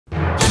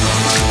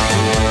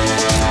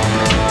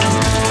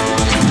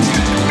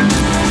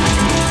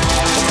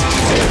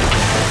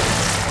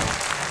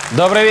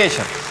Добрый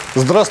вечер.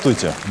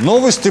 Здравствуйте.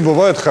 Новости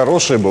бывают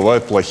хорошие,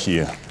 бывают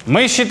плохие.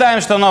 Мы считаем,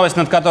 что новость,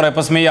 над которой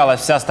посмеялась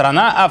вся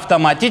страна,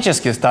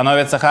 автоматически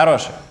становится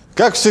хорошей.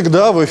 Как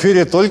всегда, в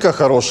эфире только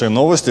хорошие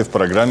новости в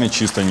программе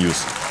 «Чисто Ньюс».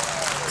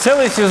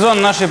 Целый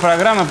сезон нашей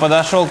программы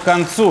подошел к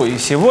концу, и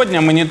сегодня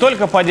мы не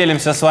только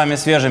поделимся с вами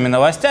свежими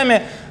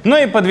новостями, но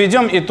и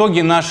подведем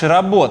итоги нашей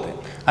работы,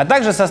 а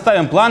также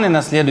составим планы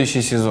на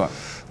следующий сезон.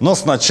 Но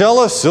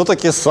сначала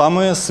все-таки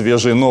самые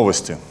свежие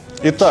новости.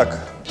 Итак,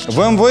 в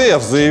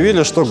МВФ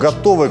заявили, что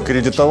готовы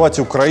кредитовать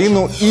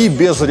Украину и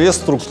без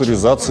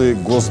реструктуризации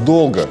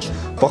госдолга.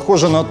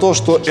 Похоже на то,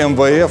 что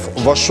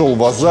МВФ вошел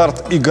в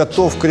азарт и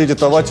готов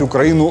кредитовать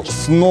Украину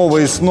снова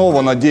и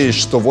снова, надеясь,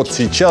 что вот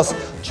сейчас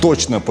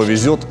точно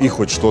повезет и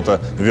хоть что-то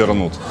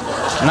вернут.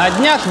 На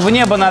днях в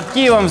небо над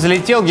Киевом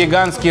взлетел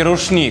гигантский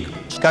рушник.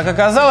 Как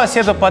оказалось,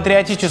 эту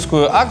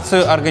патриотическую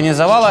акцию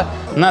организовало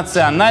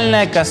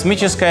Национальное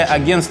космическое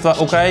агентство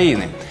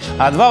Украины.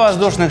 А два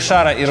воздушных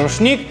шара и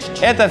рушник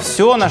 – это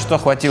все, на что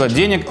хватило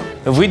денег,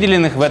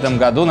 выделенных в этом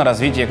году на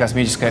развитие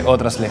космической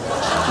отрасли.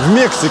 В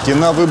Мексике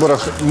на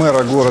выборах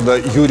мэра города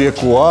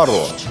Юрекуаро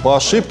по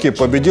ошибке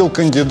победил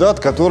кандидат,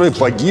 который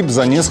погиб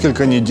за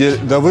несколько недель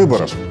до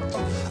выборов.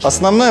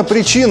 Основная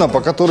причина,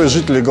 по которой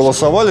жители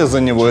голосовали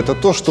за него, это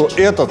то, что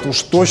этот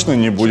уж точно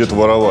не будет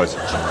воровать.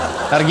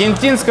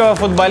 Аргентинского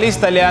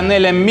футболиста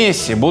Лионеля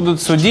Месси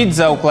будут судить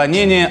за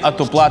уклонение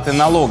от уплаты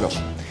налогов.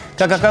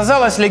 Как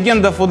оказалось,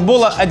 легенда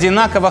футбола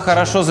одинаково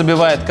хорошо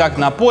забивает как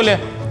на поле,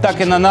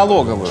 так и на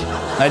налоговую.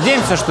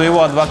 Надеемся, что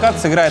его адвокат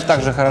сыграет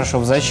так же хорошо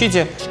в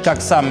защите,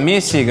 как сам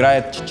Месси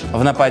играет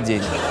в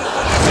нападении.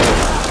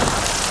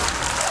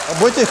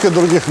 Об этих и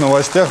других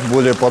новостях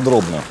более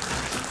подробно.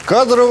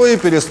 Кадровые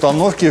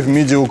перестановки в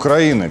МИДе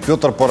Украины.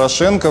 Петр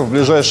Порошенко в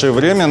ближайшее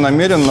время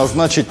намерен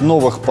назначить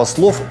новых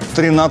послов в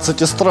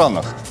 13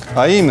 странах.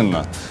 А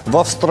именно, в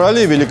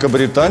Австралии,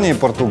 Великобритании,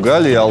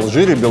 Португалии,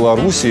 Алжире,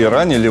 Беларуси,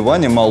 Иране,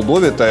 Ливане,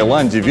 Молдове,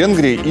 Таиланде,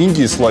 Венгрии,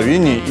 Индии,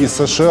 Словении и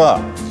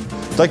США.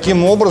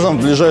 Таким образом,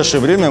 в ближайшее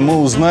время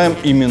мы узнаем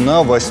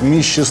имена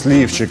 8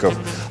 счастливчиков,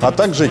 а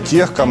также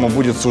тех, кому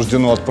будет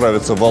суждено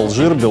отправиться в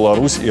Алжир,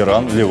 Беларусь,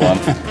 Иран, Ливан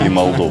и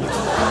Молдову.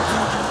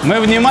 Мы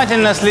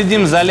внимательно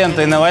следим за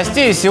лентой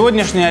новостей, и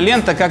сегодняшняя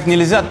лента как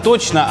нельзя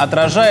точно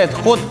отражает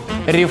ход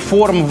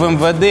реформ в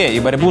МВД и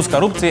борьбу с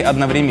коррупцией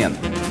одновременно.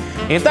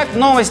 Итак,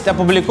 новость,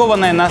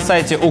 опубликованная на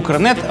сайте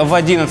Укрнет в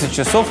 11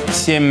 часов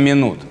 7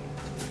 минут.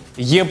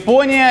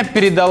 Япония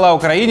передала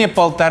Украине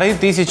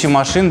 1500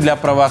 машин для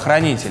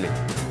правоохранителей.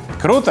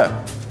 Круто?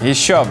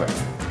 Еще бы.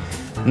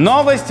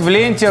 Новость в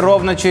ленте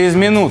ровно через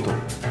минуту.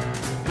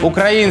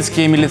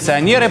 Украинские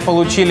милиционеры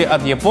получили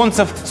от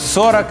японцев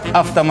 40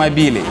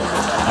 автомобилей.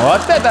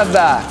 Вот это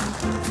да!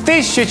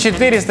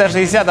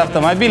 1460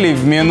 автомобилей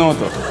в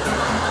минуту.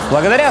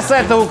 Благодаря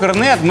сайту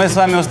Укрнет мы с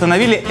вами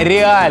установили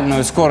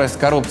реальную скорость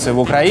коррупции в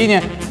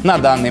Украине на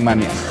данный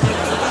момент.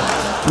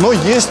 Но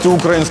есть у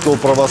украинского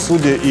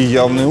правосудия и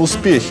явные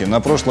успехи. На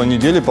прошлой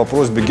неделе по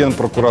просьбе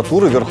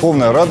Генпрокуратуры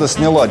Верховная Рада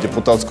сняла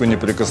депутатскую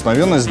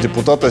неприкосновенность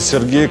депутата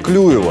Сергея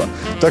Клюева,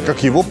 так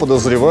как его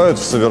подозревают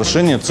в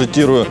совершении,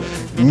 цитирую,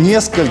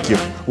 «нескольких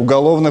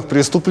уголовных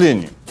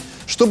преступлений».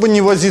 Чтобы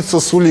не возиться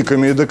с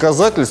уликами и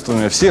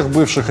доказательствами, всех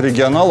бывших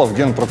регионалов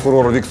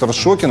генпрокурор Виктор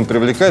Шокин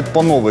привлекает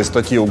по новой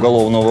статье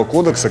Уголовного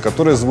кодекса,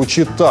 которая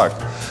звучит так.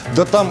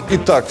 Да там и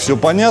так все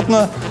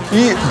понятно,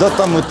 и да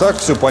там и так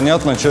все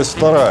понятно, часть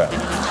вторая.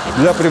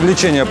 Для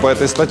привлечения по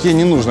этой статье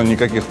не нужно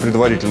никаких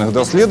предварительных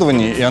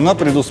доследований, и она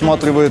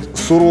предусматривает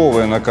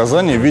суровое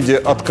наказание в виде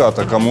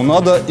отката кому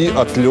надо и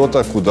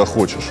отлета куда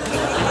хочешь.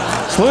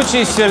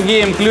 Случай с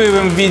Сергеем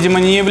Клюевым, видимо,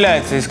 не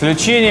является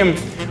исключением.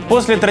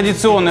 После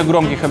традиционных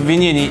громких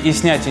обвинений и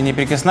снятия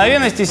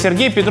неприкосновенности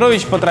Сергей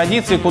Петрович по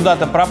традиции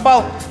куда-то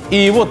пропал, и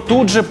его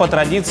тут же по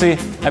традиции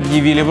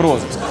объявили в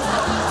розыск.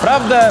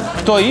 Правда,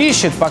 кто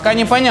ищет, пока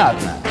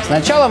непонятно.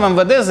 Сначала в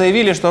МВД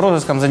заявили, что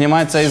розыском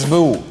занимается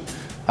СБУ.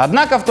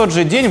 Однако в тот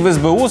же день в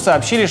СБУ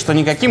сообщили, что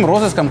никаким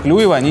розыском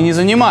Клюева они не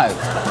занимаются.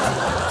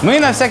 Мы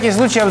на всякий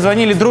случай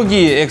обзвонили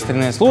другие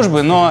экстренные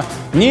службы, но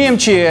ни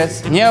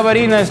МЧС, ни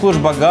аварийная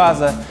служба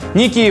газа,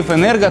 ни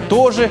Киевэнерго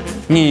тоже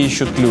не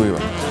ищут Клюева.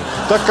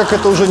 Так как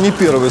это уже не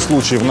первый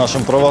случай в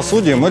нашем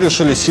правосудии, мы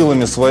решили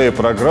силами своей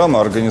программы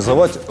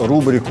организовать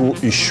рубрику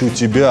 «Ищу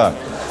тебя».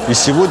 И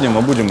сегодня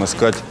мы будем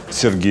искать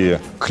Сергея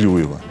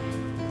Клюева.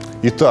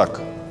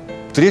 Итак,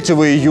 3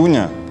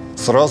 июня,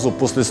 сразу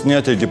после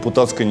снятия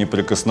депутатской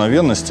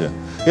неприкосновенности,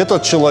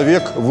 этот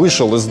человек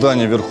вышел из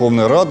здания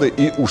Верховной Рады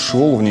и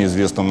ушел в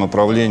неизвестном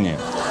направлении.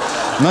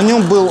 На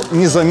нем был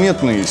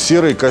незаметный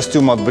серый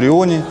костюм от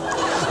Бриони,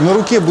 на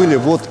руке были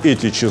вот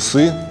эти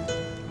часы,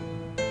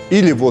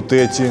 или вот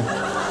эти,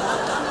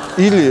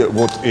 или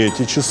вот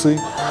эти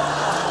часы.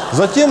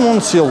 Затем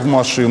он сел в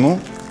машину,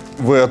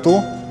 в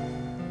эту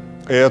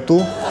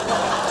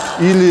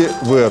или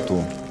в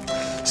эту.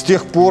 С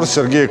тех пор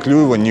Сергея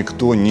Клюева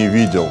никто не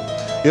видел.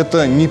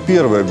 Это не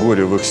первое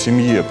горе в их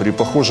семье. При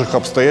похожих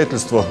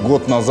обстоятельствах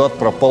год назад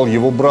пропал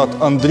его брат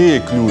Андрей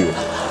Клюев.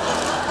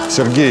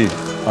 Сергей,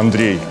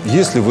 Андрей,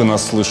 если вы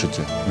нас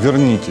слышите,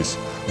 вернитесь.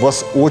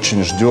 вас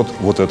очень ждет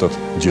вот этот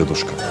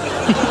дедушка.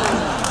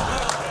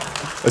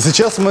 А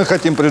сейчас мы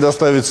хотим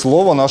предоставить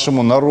слово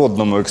нашему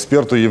народному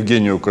эксперту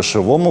Евгению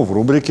Кошевому в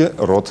рубрике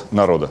 «Род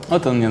народа».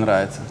 Вот он мне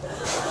нравится.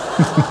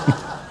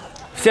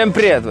 Всем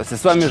привет,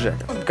 с вами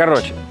Жека.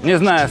 Короче, не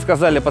знаю,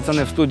 сказали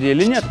пацаны в студии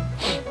или нет,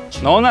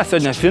 но у нас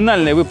сегодня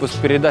финальный выпуск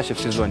передачи в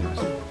сезоне.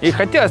 И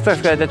хотелось, так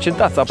сказать,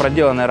 отчитаться о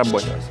проделанной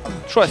работе.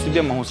 Что о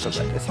себе могу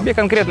сказать? О себе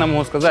конкретно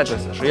могу сказать,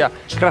 что я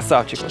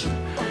красавчик.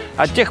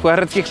 О тех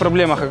городских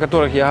проблемах, о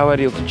которых я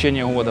говорил в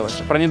течение года,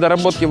 про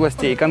недоработки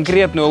властей,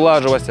 конкретную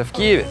лажу в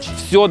Киеве,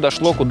 все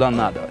дошло куда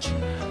надо.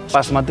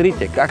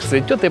 Посмотрите, как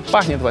цветет и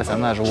пахнет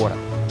наш город.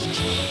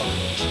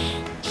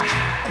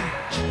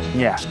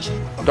 Не,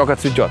 только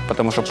цветет,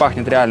 потому что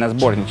пахнет реально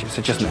сборничек,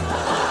 все честно.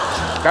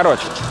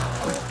 Короче,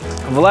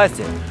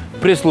 власти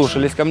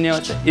прислушались ко мне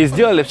и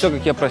сделали все,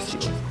 как я просил.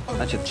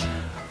 Значит,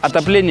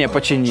 отопление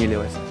починили,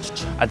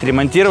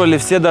 отремонтировали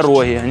все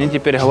дороги, они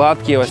теперь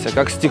гладкие,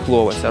 как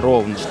стекло,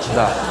 ровные.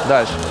 Да,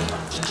 дальше.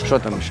 Что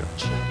там еще?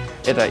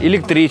 Это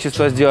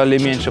электричество сделали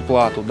меньше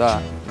плату, да.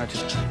 Значит,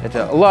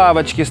 это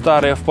лавочки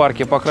старые в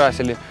парке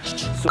покрасили.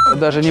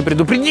 Даже не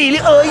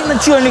предупредили. Ай,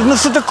 начальник, ну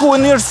что такое?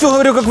 Ну я же все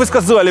говорю, как вы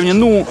сказали мне.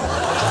 Ну,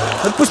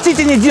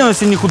 отпустите, не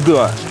денусь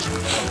никуда.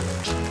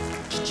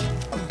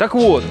 Так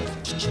вот,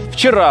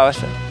 вчера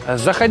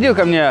заходил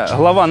ко мне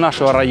глава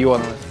нашего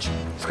района.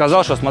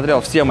 Сказал, что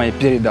смотрел все мои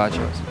передачи.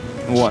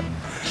 Вот.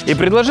 И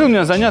предложил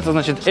мне заняться,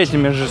 значит,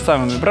 этими же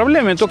самыми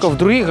проблемами, только в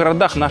других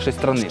городах нашей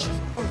страны.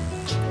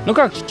 Ну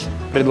как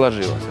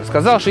предложил?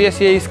 Сказал, что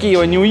если я из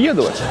Киева не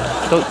уеду,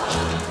 то...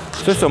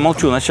 Все,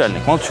 молчу,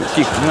 начальник, молчу,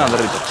 тихо, не надо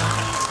рыпать.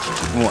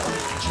 Вот.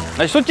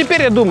 Значит, вот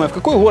теперь я думаю, в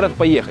какой город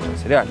поехать,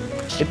 реально.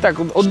 И так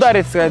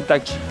ударить, сказать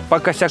так, по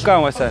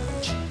косякам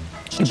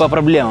и по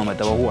проблемам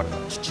этого города.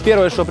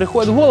 Первое, что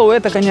приходит в голову,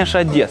 это, конечно,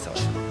 Одесса.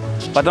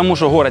 Потому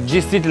что город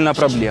действительно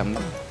проблемный.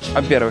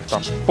 Во-первых,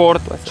 там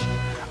порт,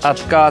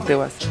 откаты,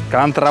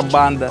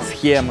 контрабанда,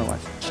 схемы.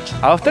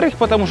 А во-вторых,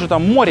 потому что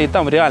там море и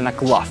там реально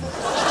классно.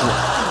 Вот.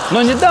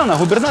 Но недавно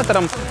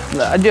губернатором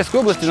Одесской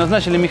области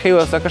назначили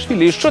Михаила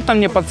Саакашвили. И что-то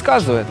мне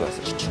подсказывает,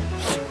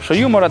 что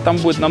юмора там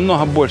будет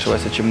намного больше,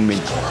 чем у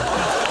меня.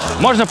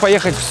 Можно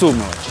поехать в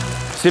Сумы.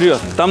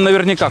 Серьезно, там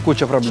наверняка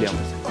куча проблем.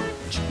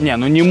 Не,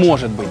 ну не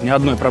может быть ни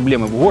одной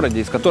проблемы в городе,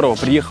 из которого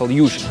приехал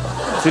Ющенко.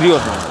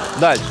 Серьезно.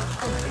 Дальше.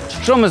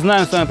 Что мы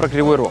знаем с вами про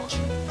Кривой Рог?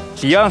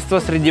 Пьянство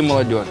среди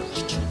молодежи,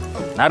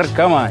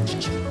 наркомания,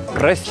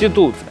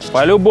 проституция.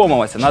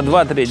 По-любому, на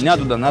 2-3 дня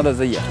туда надо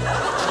заехать.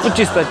 Ну,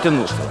 чисто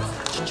оттянуться.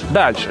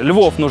 Дальше.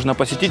 Львов нужно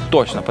посетить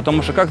точно,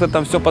 потому что как-то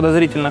там все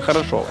подозрительно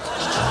хорошо.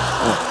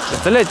 Вот.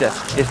 Представляете,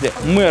 если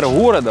мэр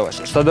города,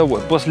 Садовой,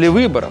 после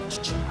выборов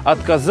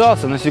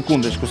отказался, на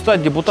секундочку,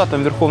 стать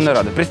депутатом Верховной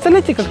Рады.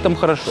 Представляете, как там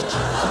хорошо?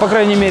 По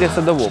крайней мере,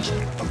 Садовому.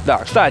 Да,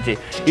 кстати,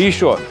 и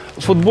еще,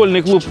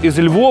 футбольный клуб из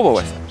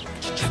Львова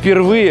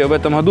впервые в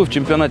этом году в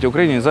чемпионате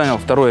Украины занял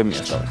 2-е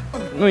место.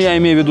 Ну, я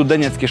имею в виду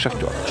Донецкий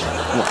Шахтер.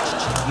 Вот.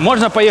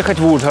 Можно поехать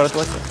в Ужгород.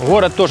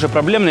 Город тоже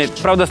проблемный.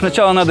 Правда,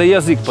 сначала надо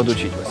язык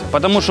подучить.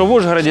 Потому что в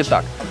Ужгороде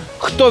так.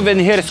 Кто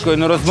венгерською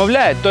не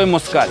розмовляє, той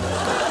москаль.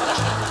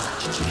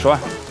 Что?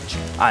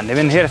 А, не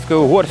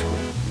венгерською, угорською.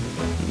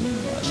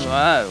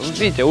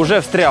 Видите,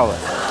 уже встряло.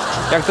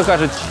 Как то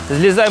кажут,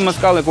 слезай,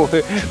 москалику,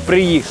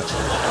 приехал.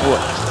 Вот.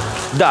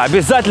 Да,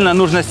 обязательно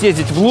нужно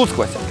съездить в Луцк,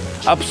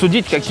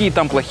 обсудить, какие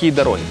там плохие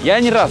дороги. Я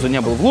ни разу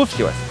не был в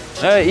Луцке.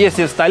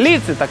 Если в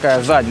столице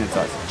такая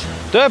задница,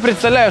 то я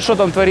представляю, что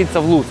там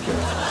творится в Луцке.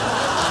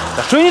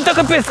 Да что я не так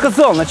опять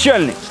сказал,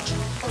 начальник?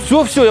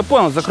 Все, я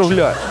понял,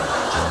 закругляю.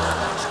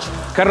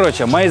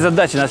 Короче, мои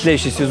задачи на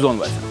следующий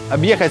сезон,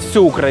 объехать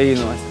всю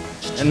Украину,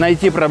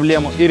 найти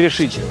проблему и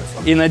решить ее.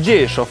 И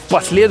надеюсь, что в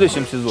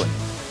последующем сезоне,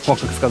 как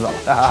сказал,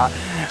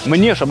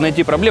 мне, чтобы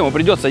найти проблему,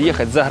 придется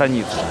ехать за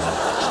границу.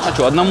 А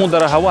что, одному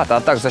дороговато, а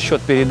так за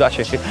счет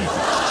передачи. Все,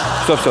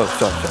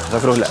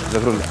 закругляю.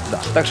 Да.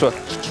 Так что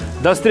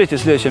до встречи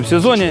в следующем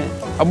сезоне.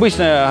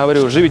 Обычно я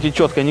говорю, живите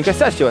четко, не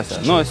косячьте,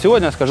 но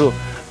сегодня скажу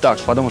так,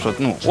 потому что,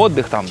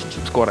 отдых там,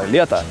 скоро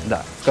лето,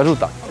 да, скажу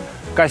так.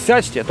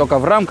 Косячьте только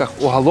в рамках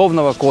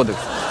Уголовного кодекса.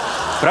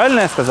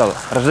 Правильно я сказал,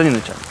 гражданин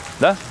начальник?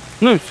 Да?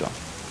 Ну и все.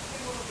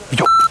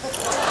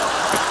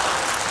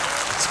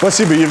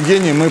 Спасибо,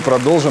 Евгений. Мы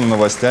продолжим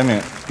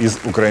новостями из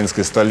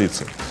украинской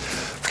столицы.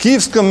 В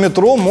киевском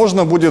метро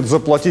можно будет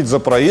заплатить за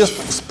проезд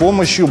с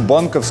помощью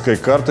банковской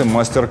карты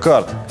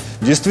MasterCard.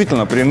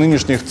 Действительно, при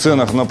нынешних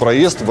ценах на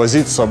проезд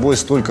возить с собой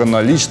столько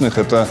наличных –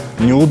 это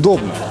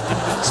неудобно.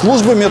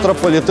 Службы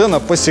метрополитена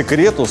по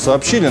секрету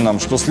сообщили нам,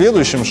 что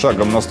следующим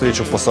шагом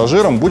навстречу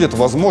пассажирам будет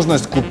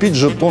возможность купить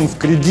жетон в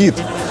кредит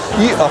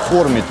и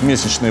оформить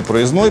месячный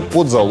проездной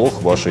под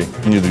залог вашей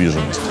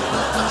недвижимости.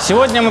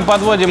 Сегодня мы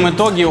подводим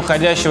итоги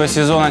уходящего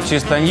сезона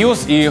 «Чисто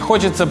Ньюс», и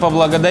хочется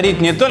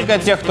поблагодарить не только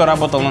тех, кто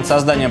работал над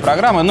созданием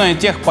программы, но и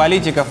тех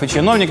политиков и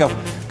чиновников,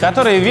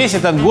 которые весь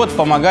этот год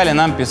помогали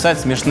нам писать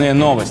смешные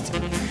новости.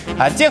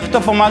 А тех,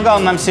 кто помогал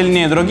нам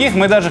сильнее других,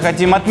 мы даже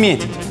хотим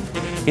отметить.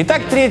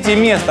 Итак, 3-е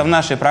место в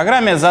нашей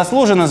программе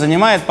заслуженно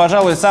занимает,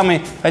 пожалуй,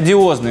 самый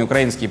одиозный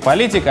украинский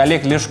политик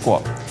Олег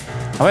Ляшко.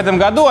 В этом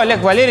году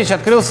Олег Валерьевич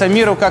открылся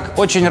миру как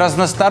очень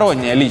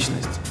разносторонняя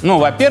личность. Ну,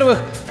 во-первых,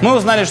 мы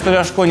узнали, что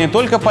Ляшко не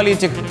только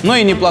политик, но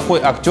и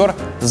неплохой актер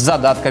с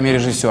задатками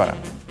режиссера.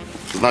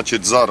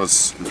 Значить,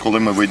 зараз, коли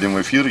ми вийдемо в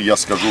ефір, я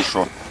скажу,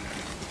 що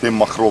ти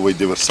махровий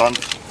диверсант.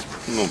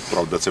 Ну,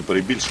 правда, це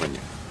перебільшення.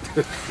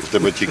 У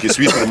тебе тільки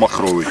світер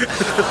махровий.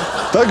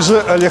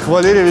 Также Олег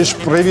Валерьевич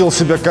проявил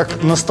себя как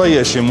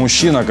настоящий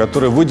мужчина,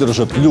 который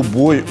выдержит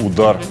любой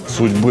удар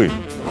судьбы.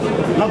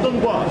 На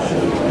Донбасс.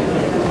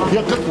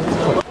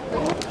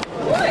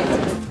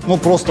 Ну,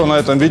 просто на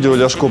этом видео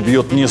Ляшко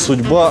бьет не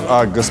судьба,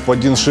 а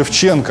господин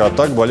Шевченко. А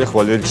так бы Олег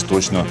Валерьевич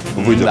точно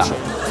выдержал.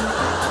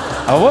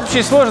 А в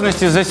общей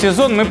сложности за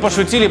сезон мы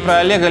пошутили про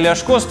Олега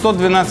Ляшко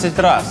 112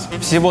 раз.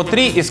 Всего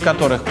 3 из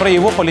которых про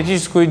его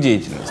политическую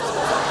деятельность.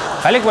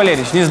 Олег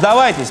Валерьевич, не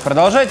сдавайтесь,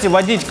 продолжайте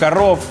водить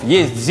коров,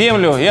 есть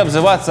землю и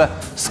обзываться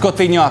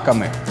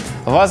скотыняками.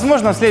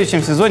 Возможно, в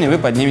следующем сезоне вы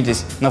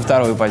подниметесь на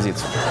вторую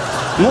позицию.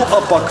 Ну,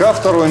 а пока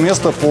второе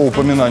место по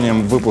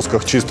упоминаниям в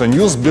выпусках «Чисто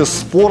Ньюс»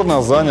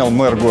 бесспорно занял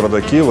мэр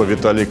города Киева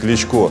Виталий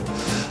Кличко.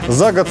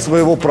 За год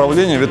своего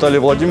правления Виталий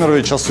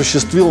Владимирович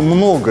осуществил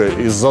многое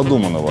из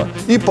задуманного.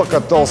 И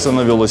покатался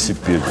на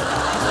велосипеде,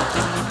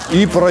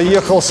 и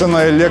проехался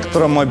на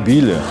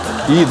электромобиле,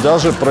 и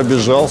даже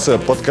пробежался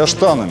под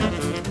каштанами.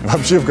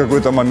 Вообще, в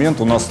какой-то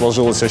момент у нас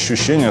сложилось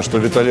ощущение, что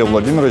Виталий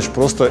Владимирович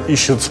просто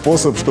ищет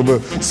способ,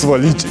 чтобы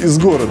свалить из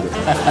города.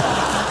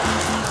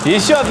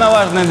 Еще одно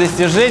важное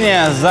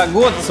достижение. За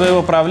год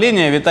своего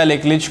правления Виталий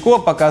Кличко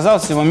показал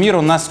всему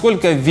миру,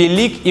 насколько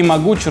велик и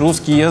могуч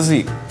русский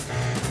язык.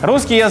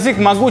 Русский язык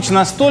могуч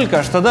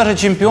настолько, что даже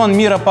чемпион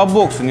мира по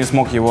боксу не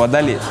смог его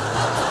одолеть.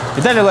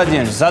 Виталий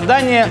Владимирович,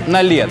 задание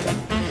на лето.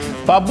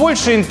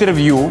 Побольше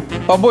интервью,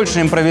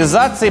 побольше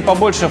импровизации,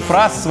 побольше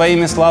фраз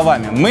своими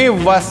словами. Мы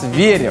в вас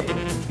верим.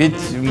 Ведь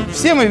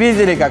все мы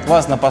видели, как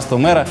вас на посту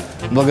мэра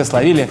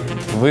благословили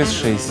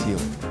высшие силы.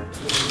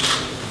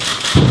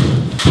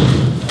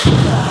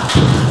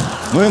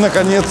 Ну и,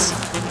 наконец,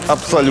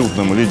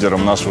 абсолютным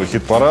лидером нашего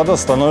хит-парада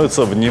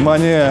становится,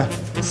 внимание,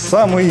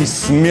 самый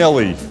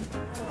смелый.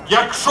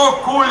 Якщо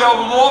куля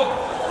в лоб,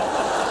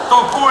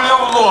 то куля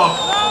в лоб.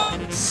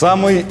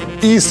 Самый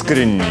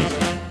искренний.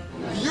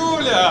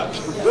 Юля!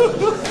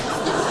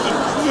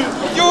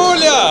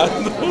 Юля!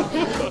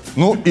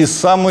 Ну и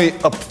самый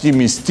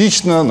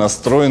оптимистично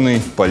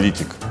настроенный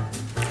политик.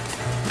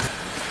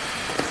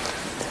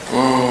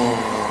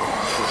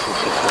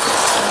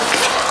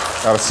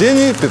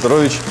 Арсений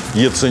Петрович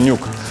Яценюк.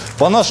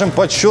 По нашим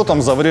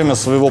подсчетам, за время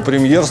своего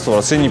премьерства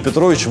Арсений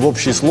Петрович в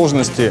общей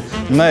сложности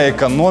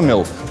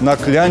наэкономил,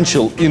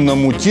 наклянчил и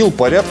намутил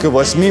порядка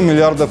 8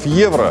 миллиардов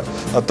евро,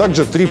 а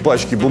также 3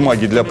 пачки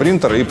бумаги для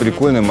принтера и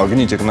прикольный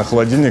магнитик на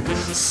холодильник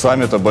с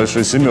саммита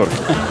Большой Семерки.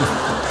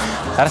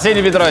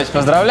 Арсений Петрович,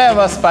 поздравляю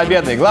вас с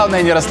победой.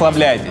 Главное, не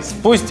расслабляйтесь.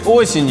 Пусть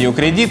осенью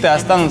кредиты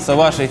останутся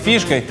вашей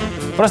фишкой.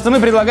 Просто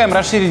мы предлагаем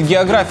расширить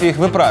географию их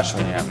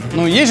выпрашивания.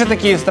 Ну, есть же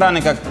такие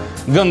страны, как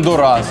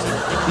Гондурас.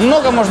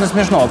 Много можно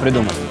смешного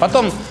придумать.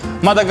 Потом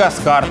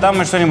Мадагаскар, там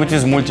мы что-нибудь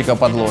из мультика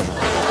подложим.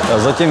 А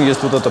затем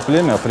есть вот это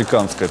племя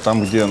африканское,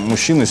 там, где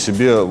мужчины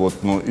себе вот,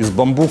 из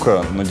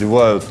бамбука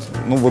надевают,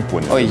 ну, вы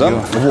поняли, ой, да?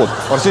 ё. Вот,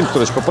 Арсений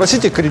Петрович,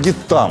 попросите кредит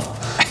там.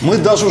 Мы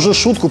даже уже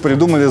шутку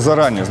придумали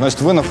заранее.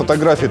 Значит, вы на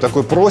фотографии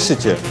такой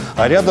просите,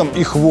 а рядом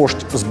их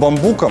вождь с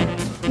бамбуком,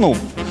 ну,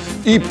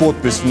 и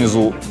подпись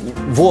внизу.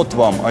 Вот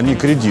вам, а не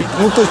кредит.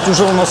 Ну, то есть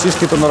уже у нас есть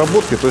какие-то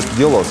наработки, то есть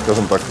дело,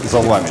 скажем так, за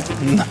вами.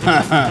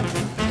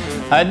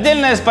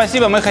 Отдельное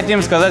спасибо мы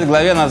хотим сказать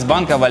главе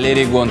Нацбанка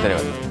Валерии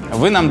Гонтаревой.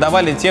 Вы нам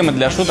давали темы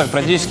для шуток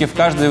практически в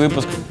каждый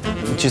выпуск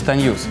 «Чисто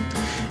Ньюс».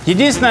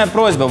 Единственная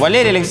просьба,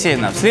 Валерия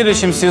Алексеевна, в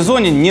следующем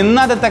сезоне не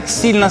надо так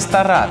сильно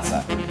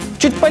стараться.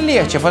 Чуть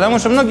полегче, потому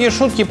что многие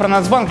шутки про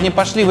Нацбанк не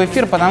пошли в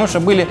эфир, потому что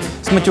были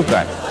с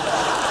матюками.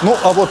 Ну,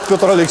 а вот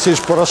Петр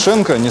Алексеевич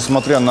Порошенко,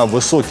 несмотря на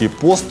высокий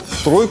пост,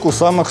 в тройку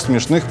самых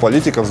смешных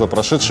политиков за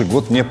прошедший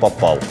год не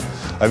попал.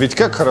 А ведь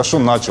как хорошо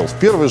начал. В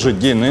первый же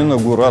день на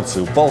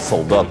инаугурации упал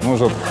солдат, мы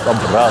уже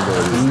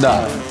обрадовались.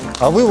 Да.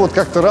 А вы вот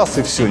как-то раз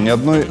и все, ни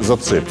одной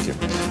зацепки.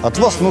 От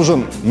вас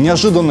нужен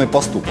неожиданный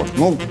поступок.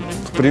 Ну,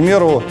 к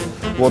примеру,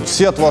 вот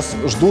все от вас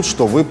ждут,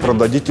 что вы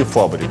продадите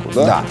фабрику,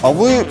 да? Да. А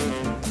вы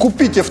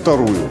купите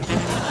вторую.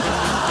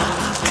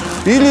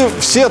 Или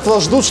все от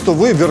вас ждут, что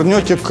вы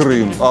вернете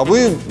Крым, а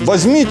вы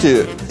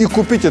возьмите и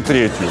купите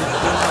третью.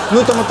 Ну,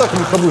 это мы так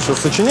на ходу сейчас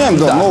сочиняем,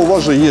 да, но у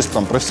вас же есть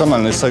там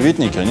профессиональные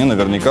советники, они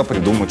наверняка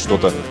придумают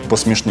что-то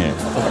посмешнее.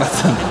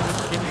 100%.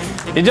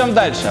 Идем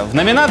дальше. В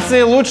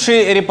номинации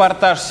 «Лучший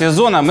репортаж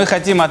сезона» мы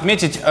хотим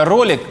отметить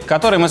ролик,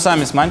 который мы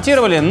сами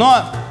смонтировали,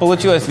 но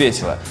получилось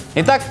весело.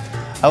 Итак,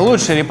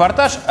 лучший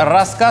репортаж –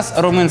 рассказ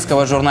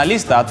румынского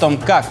журналиста о том,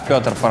 как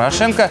Петр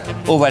Порошенко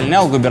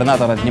увольнял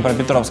губернатора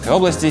Днепропетровской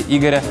области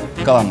Игоря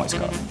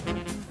Коломойского.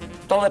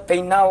 Todo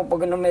peinado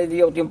porque no me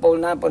dio tiempo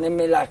nada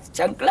ponerme las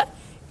chanclas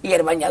y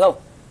el bañador.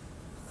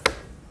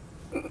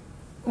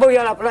 Voy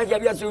a la playa,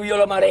 había subido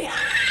la marea.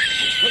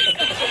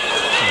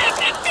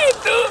 ¿Y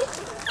tú?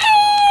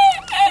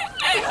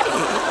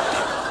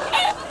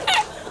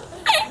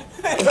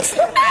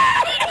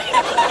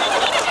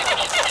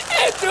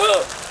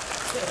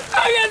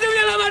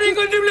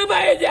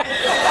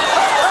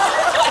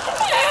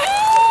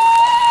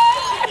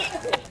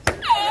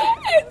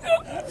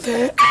 ¡Ay,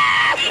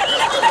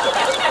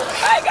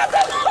 qué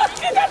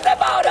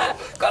hacemos ahora!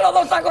 Con los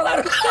dos sacos de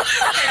arroz.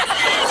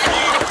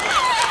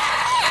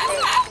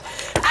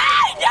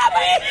 ¡Ay, ya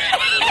me!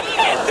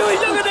 Tú y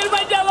yo con el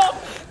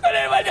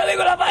bañador y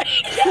con la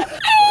paella.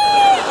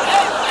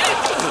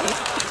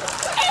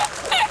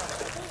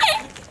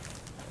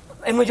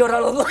 Hemos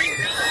llorado los dos.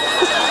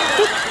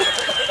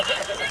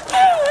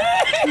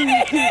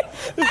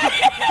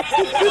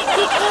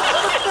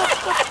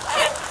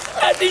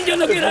 Así yo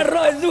no quiero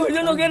arroz, Jesús,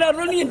 yo no quiero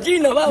arroz ni en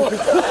China, vamos.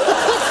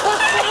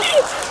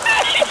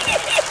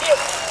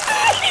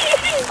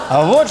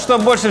 А вот что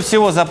больше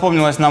всего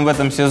запомнилось нам в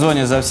этом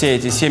сезоне за все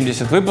эти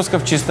 70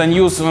 выпусков «Чисто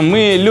Ньюс».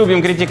 Мы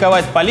любим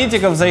критиковать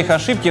политиков за их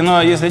ошибки,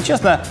 но, если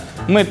честно,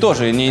 мы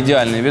тоже не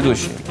идеальные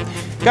ведущие.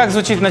 Как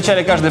звучит в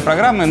начале каждой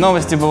программы,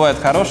 новости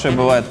бывают хорошие,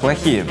 бывают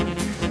плохие.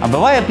 А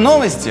бывают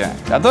новости,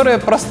 которые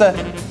просто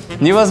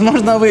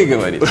невозможно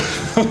выговорить.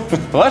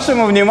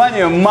 Вашему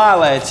вниманию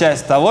малая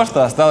часть того,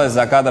 что осталось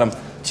за кадром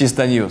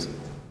 «Чисто Ньюс».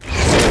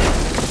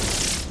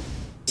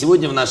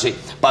 Сегодня в нашей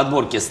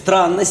подборке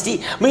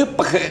странностей мы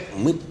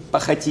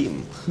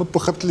похотим. Мы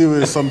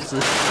похотливые самцы.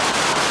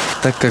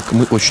 Так как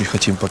мы очень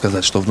хотим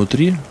показать, что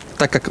внутри,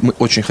 так как мы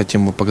очень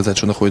хотим показать,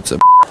 что находится,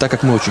 так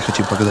как мы очень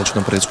хотим показать, что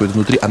там происходит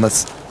внутри, а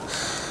нас...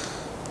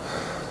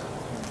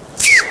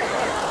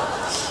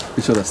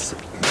 Еще раз.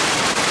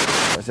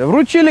 Вася,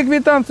 вручили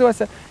квитанцию,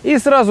 Вася, и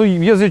сразу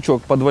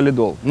язычок под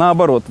валидол.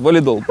 Наоборот,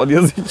 валидол под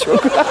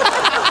язычок.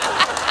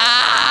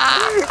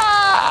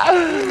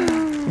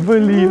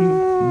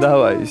 Блин.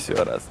 Давай еще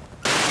раз.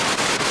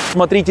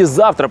 Смотрите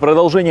завтра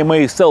продолжение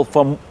моей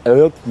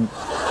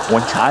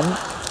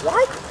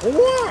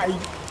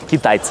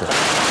китайцы.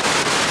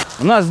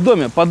 У нас в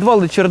доме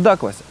подвал и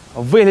чердак, Вася,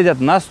 выглядят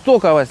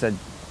настолько, Вася,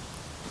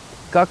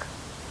 как?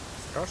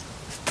 Страшно.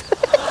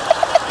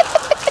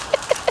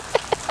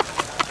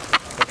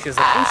 Вообще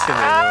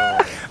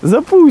запущенный.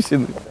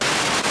 Запущены.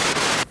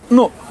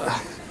 Ну,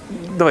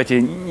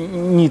 давайте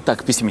не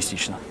так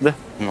пессимистично, да?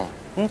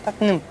 Ну так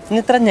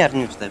не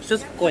тронерничай, все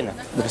спокойно.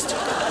 Здрасте.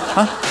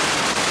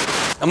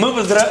 Мы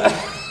поздравляем.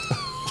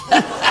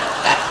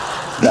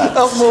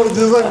 А в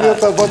морде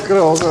замета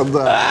подкрался,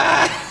 да.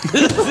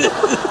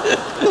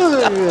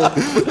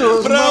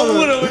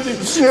 Бравура,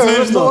 очень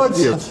смешно.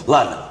 Молодец.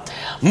 Ладно,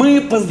 мы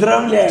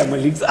поздравляем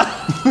Александра.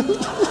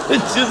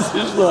 Очень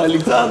смешно,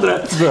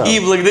 Александра. И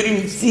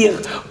благодарим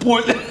всех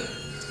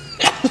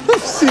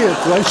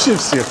Всех, вообще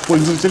всех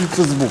пользователей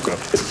Фейсбука.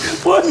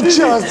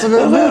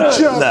 Участвовали, не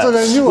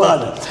участвовали, не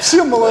ладно.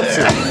 Все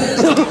молодцы.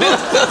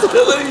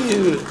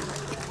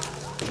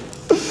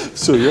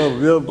 Все, я...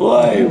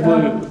 Ой,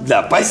 боже.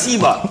 Да,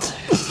 спасибо.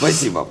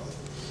 Спасибо.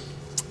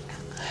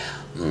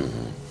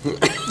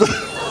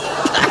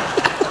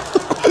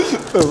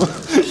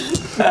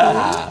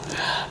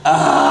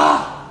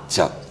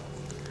 Все.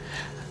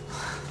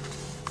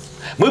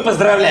 Мы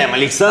поздравляем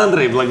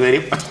Александра и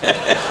благодарим...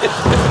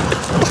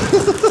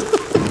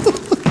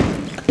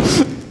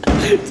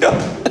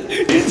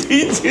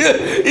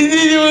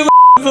 Идите вы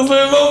со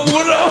своим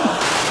амуром.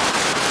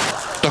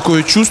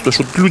 Такое чувство,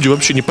 что люди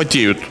вообще не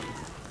потеют.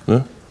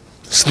 А?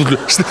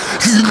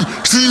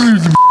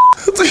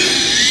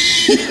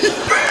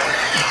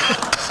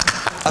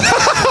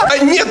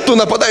 Нету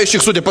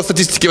нападающих, судя по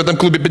статистике, в этом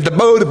клубе.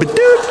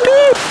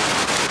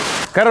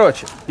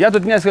 Короче, я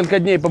тут несколько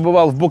дней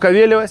побывал в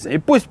Буковеле, Вася, и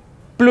пусть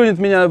плюнет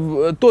меня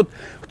тот,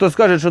 кто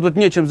скажет, что тут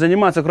нечем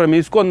заниматься, кроме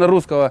исконно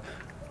русского.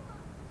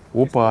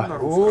 Опа.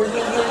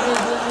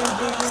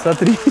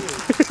 Смотри.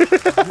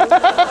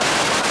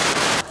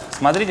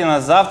 Смотрите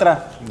нас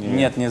завтра.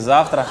 Нет, не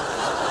завтра.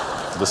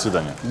 До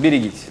свидания.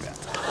 Берегите себя.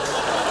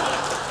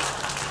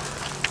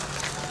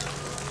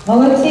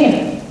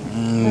 Молодцы.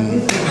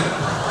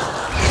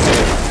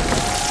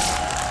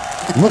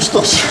 Ну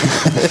что ж,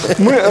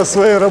 мы о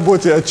своей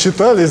работе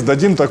отчитались.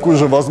 Дадим такую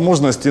же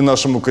возможность и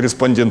нашему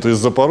корреспонденту из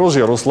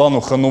Запорожья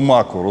Руслану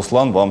Ханумаку.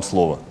 Руслан, вам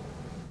слово.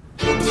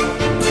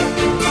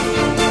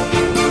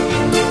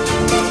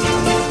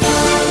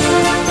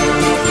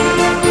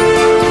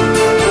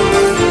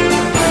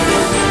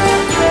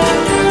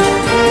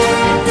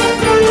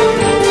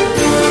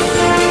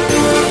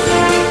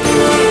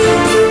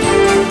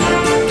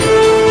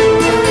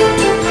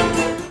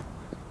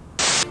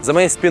 За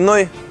моей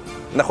спиной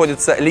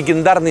находится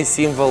легендарный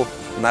символ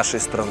нашей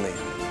страны.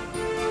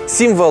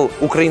 Символ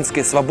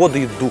украинской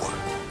свободы и духа.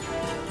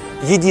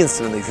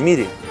 Единственный в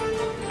мире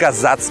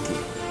казацкий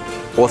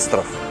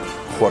остров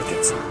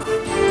Хортица.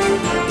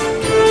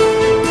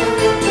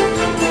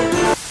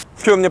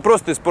 Он мне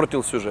просто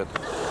испортил сюжет.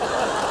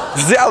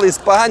 Взял и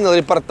испоганил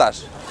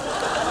репортаж.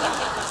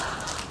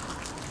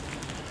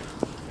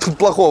 Тут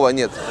плохого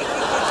нет.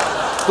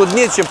 Тут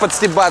нечем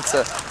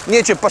подстебаться,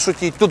 нечем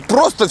пошутить. Тут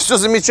просто все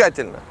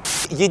замечательно.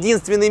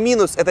 Единственный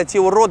минус – это те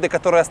уроды,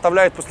 которые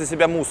оставляют после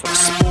себя мусор.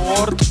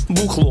 Спорт,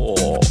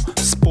 бухло.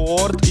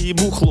 Спорт и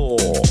бухло.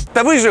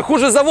 Да вы же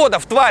хуже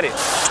заводов, твари!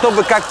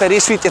 Чтобы как-то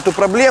решить эту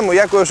проблему,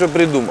 я кое-что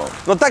придумал.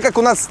 Но так как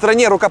у нас в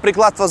стране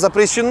рукоприкладство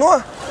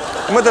запрещено,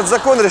 мы этот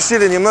закон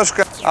решили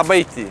немножко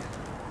обойти.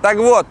 Так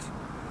вот,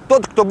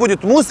 тот, кто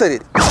будет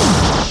мусорить,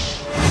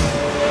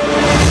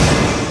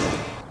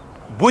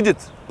 будет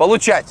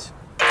получать.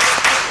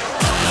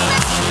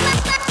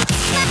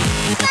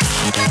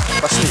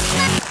 Пошли.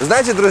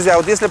 Знаете, друзья,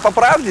 вот если по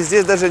правде,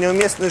 здесь даже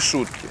неуместные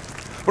шутки.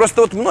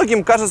 Просто вот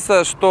многим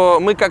кажется, что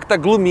мы как-то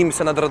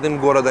глумимся над родным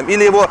городом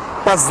или его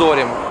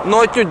позорим. Но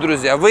отнюдь,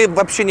 друзья, вы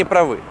вообще не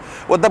правы.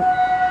 Вот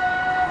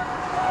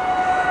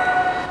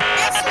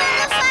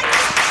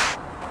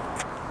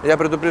я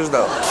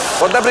предупреждал.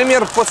 Вот,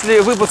 например,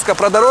 после выпуска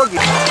про дороги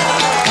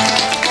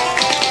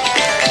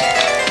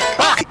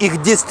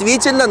их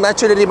действительно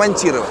начали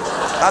ремонтировать.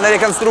 А на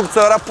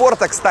реконструкцию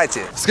аэропорта,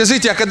 кстати...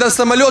 Скажите, а когда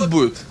самолет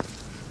будет?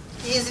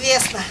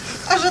 Неизвестно.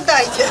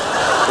 Ожидайте.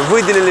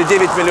 Выделили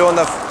 9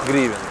 миллионов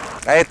гривен.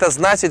 А это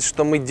значит,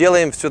 что мы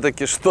делаем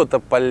все-таки что-то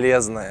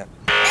полезное.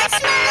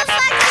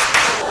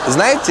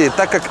 Знаете,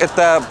 так как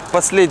это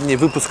последний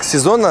выпуск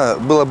сезона,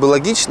 было бы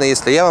логично,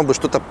 если я вам бы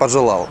что-то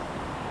пожелал.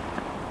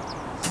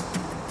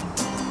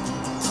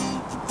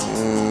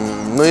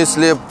 Но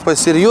если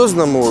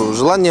по-серьезному,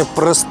 желания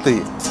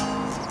просты.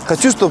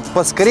 Хочу, чтобы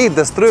поскорее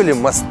достроили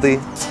мосты.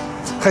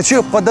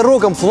 Хочу по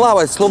дорогам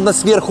плавать, словно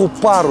сверху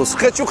парус.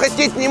 Хочу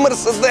хотеть не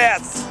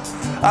Мерседес,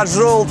 а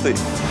желтый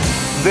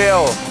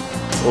Део.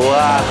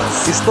 Ладно.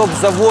 И чтоб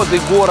заводы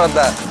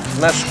города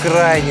наш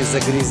край не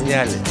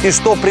загрязняли. И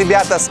чтоб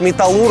ребята с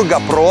металлурга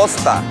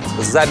просто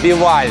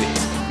забивали.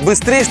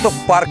 Быстрее, чтоб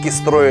парки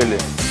строили.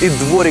 И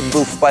дворик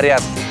был в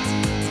порядке.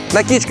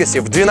 На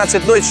Кичкасе в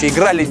 12 ночи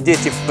играли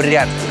дети в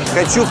прятки.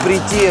 Хочу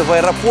прийти в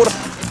аэропорт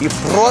и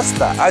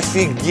просто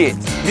офигеть.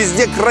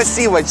 Везде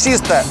красиво,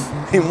 чисто.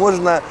 И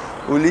можно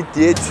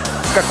улететь.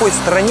 В какой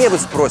стране, вы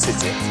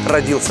спросите,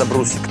 родился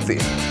Брусик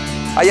ты?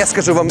 А я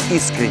скажу вам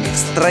искренне, в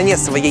стране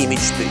своей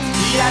мечты.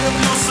 Я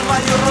люблю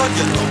свою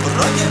родину,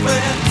 вроде бы.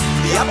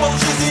 Я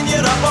полжизни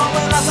рабом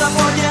и на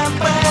заводе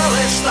был.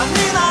 И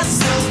штаны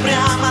носил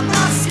прямо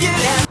на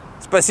скеле.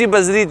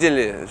 Спасибо,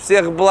 зрители.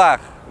 Всех благ.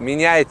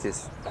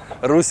 Меняйтесь.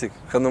 Русик,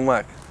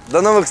 Ханумак.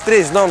 До новых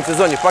встреч в новом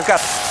сезоне. Пока.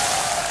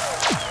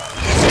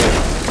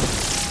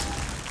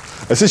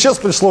 А сейчас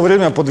пришло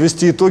время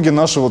подвести итоги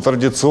нашего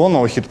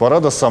традиционного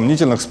хит-парада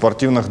сомнительных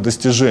спортивных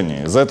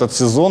достижений. За этот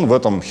сезон в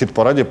этом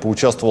хит-параде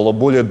поучаствовало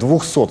более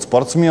 200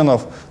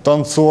 спортсменов,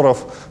 танцоров,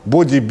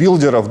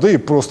 бодибилдеров, да и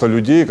просто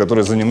людей,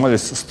 которые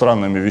занимались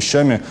странными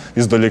вещами,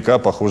 издалека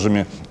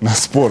похожими на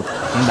спорт.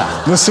 Да.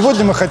 Но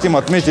сегодня мы хотим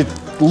отметить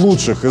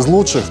лучших из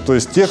лучших, то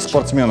есть тех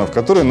спортсменов,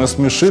 которые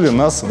насмешили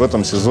нас в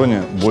этом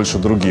сезоне больше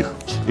других.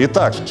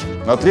 Итак,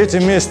 на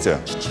третьем месте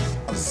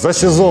за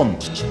сезон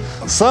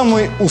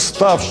самый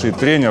уставший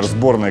тренер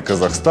сборной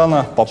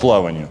Казахстана по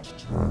плаванию.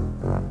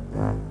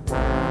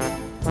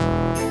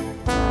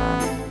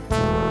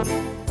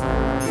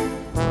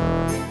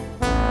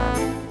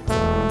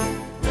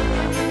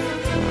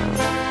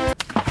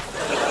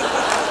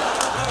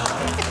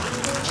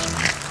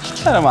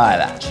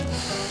 Нормально.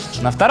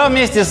 На втором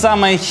месте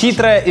самое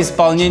хитрое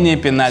исполнение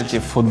пенальти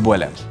в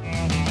футболе.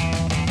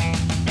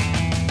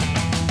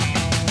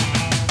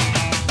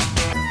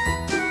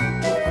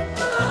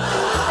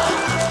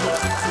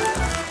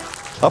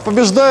 А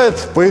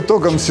побеждает по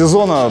итогам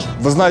сезона,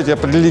 вы знаете,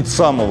 определить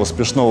самого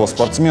смешного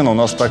спортсмена у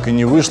нас так и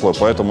не вышло,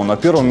 поэтому на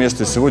первом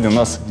месте сегодня у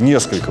нас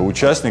несколько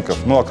участников.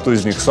 Ну а кто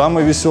из них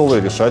самый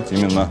веселый, решать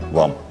именно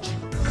вам.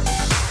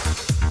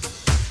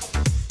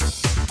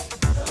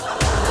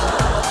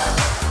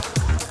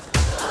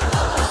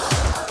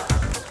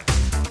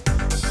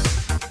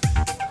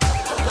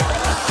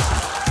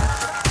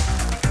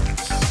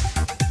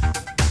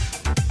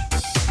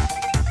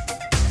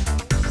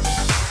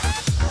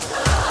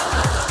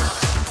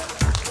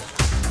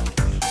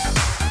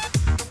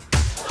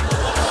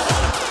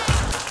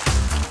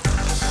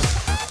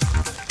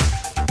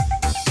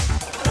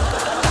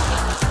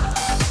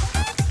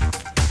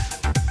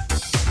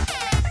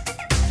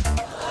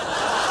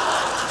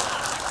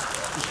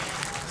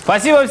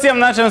 Спасибо всем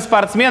нашим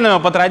спортсменам,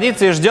 и по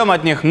традиции ждем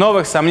от них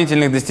новых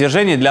сомнительных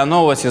достижений для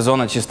нового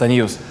сезона «Чисто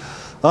Ньюс».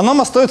 А нам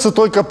остается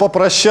только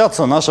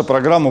попрощаться. Наша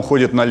программа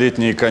уходит на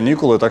летние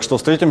каникулы, так что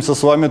встретимся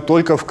с вами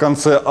только в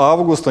конце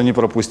августа. Не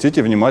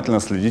пропустите, внимательно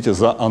следите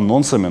за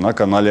анонсами на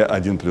канале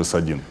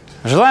 1+1.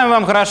 Желаем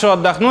вам хорошо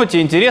отдохнуть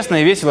и интересно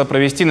и весело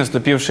провести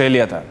наступившее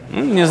лето.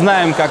 Не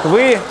знаем, как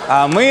вы,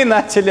 а мы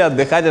начали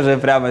отдыхать уже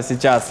прямо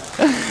сейчас.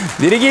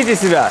 Берегите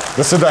себя.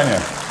 До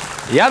свидания.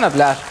 Я на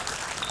пляж.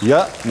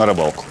 Я на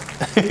рыбалку.